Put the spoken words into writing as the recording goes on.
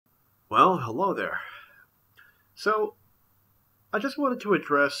Well, hello there. So, I just wanted to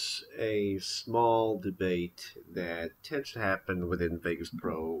address a small debate that tends to happen within Vegas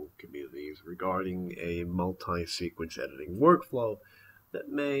Pro communities regarding a multi-sequence editing workflow that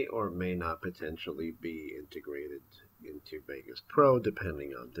may or may not potentially be integrated into Vegas Pro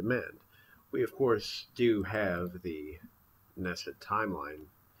depending on demand. We, of course, do have the nested timeline,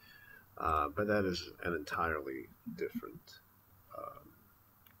 but that is an entirely different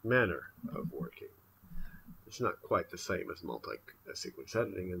manner of working. It's not quite the same as multi-sequence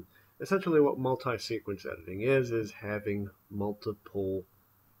editing. And essentially what multi-sequence editing is having multiple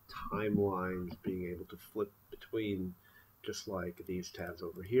timelines, being able to flip between, just like these tabs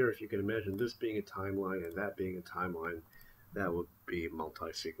over here. If you can imagine this being a timeline and that being a timeline, that would be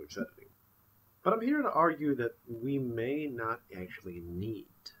multi-sequence editing. But I'm here to argue that we may not actually need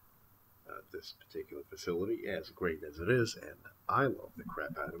this particular facility, as great as it is, and I love the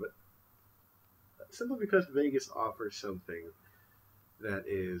crap out of it. Simply because Vegas offers something that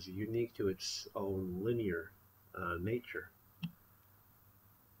is unique to its own linear nature.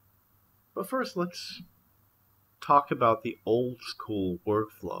 But first, let's talk about the old school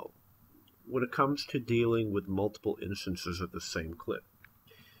workflow when it comes to dealing with multiple instances of the same clip.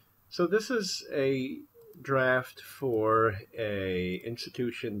 So this is a draft for a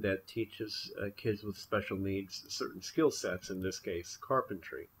institution that teaches kids with special needs certain skill sets, in this case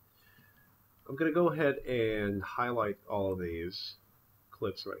carpentry. I'm going to go ahead and highlight all of these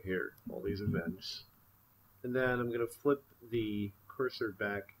clips right here, all these events, and then I'm going to flip the cursor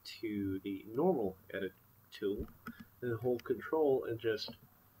back to the normal edit tool and hold control and just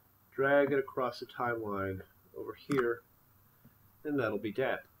drag it across the timeline over here, and that'll be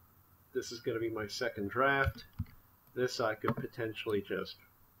that. This is going to be my second draft. This I could potentially just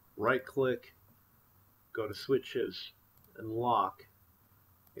right click, go to switches, and lock,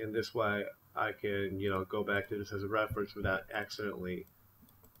 and this way I can, go back to this as a reference without accidentally,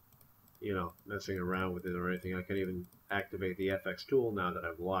 messing around with it or anything. I can even activate the FX tool now that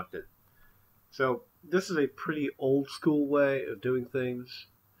I've locked it. So this is a pretty old school way of doing things,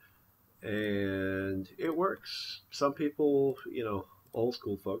 and it works. Some people, old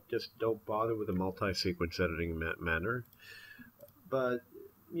school folk just don't bother with a multi-sequence editing manner. But,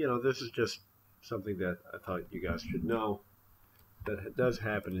 this is just something that I thought you guys should know, that does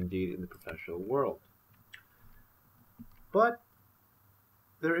happen indeed in the professional world. But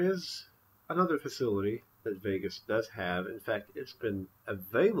there is another facility that Vegas does have. In fact, it's been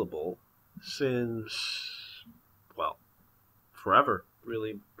available since, well, forever,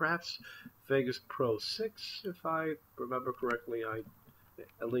 really. Perhaps Vegas Pro 6, if I remember correctly.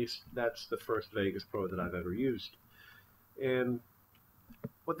 At least that's the first Vegas Pro that I've ever used. And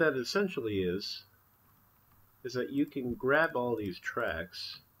what that essentially is that you can grab all these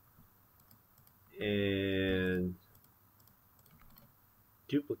tracks and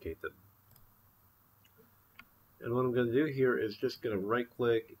duplicate them. And what I'm going to do here is just going to right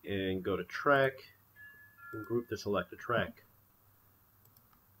click and go to track and group the selected track.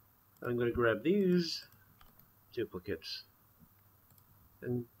 I'm going to grab these duplicates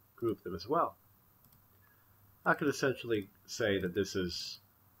and group them as well. I could essentially say that this is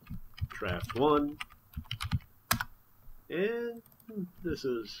draft 1 and this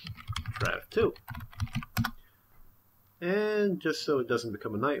is draft 2. And just so it doesn't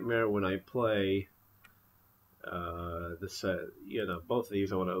become a nightmare when I play both of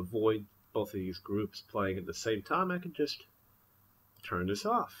these, I want to avoid both of these groups playing at the same time, I can just turn this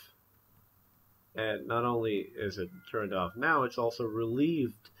off. And not only is it turned off now, it's also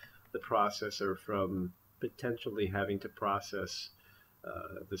relieved the processor from potentially having to process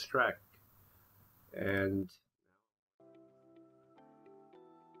this track. And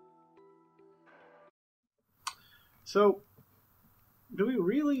so, do we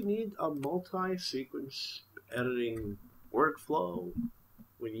really need a multi-sequence editing workflow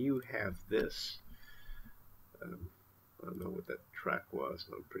when you have this? I don't know what that track was,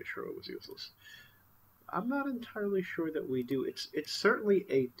 but I'm pretty sure it was useless. I'm not entirely sure that we do. It's certainly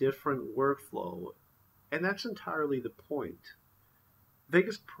a different workflow, and that's entirely the point.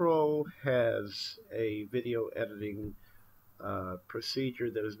 Vegas Pro has a video editing procedure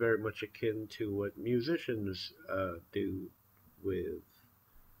that is very much akin to what musicians do with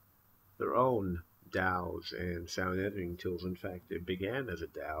their own DAWs and sound editing tools. In fact, it began as a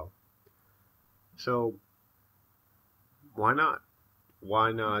DAW. So why not?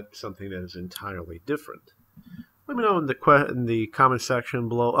 Why not something that is entirely different? Let me know in the comment section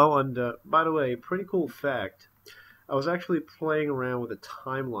below. Oh, and by the way, pretty cool fact. I was actually playing around with a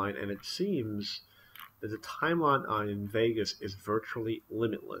timeline, and it seems that the timeline on Vegas is virtually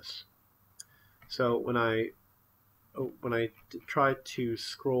limitless. So when I try to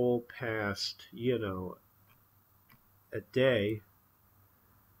scroll past, a day,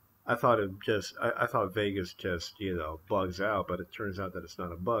 I thought Vegas just, bugs out, but it turns out that it's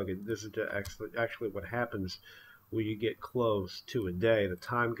not a bug. And this is actually what happens when you get close to a day. The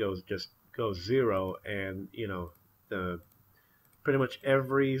time goes zero, and the pretty much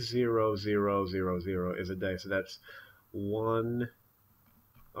every 0, 0, 0, 0 is a day. So that's one.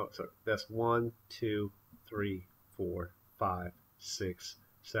 Oh, sorry. That's 1, 2, 3, 4, 5, 6,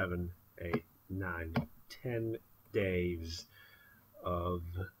 7, 8, 9, 10 days of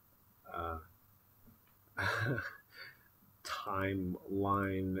uh,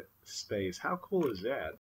 timeline space. How cool is that?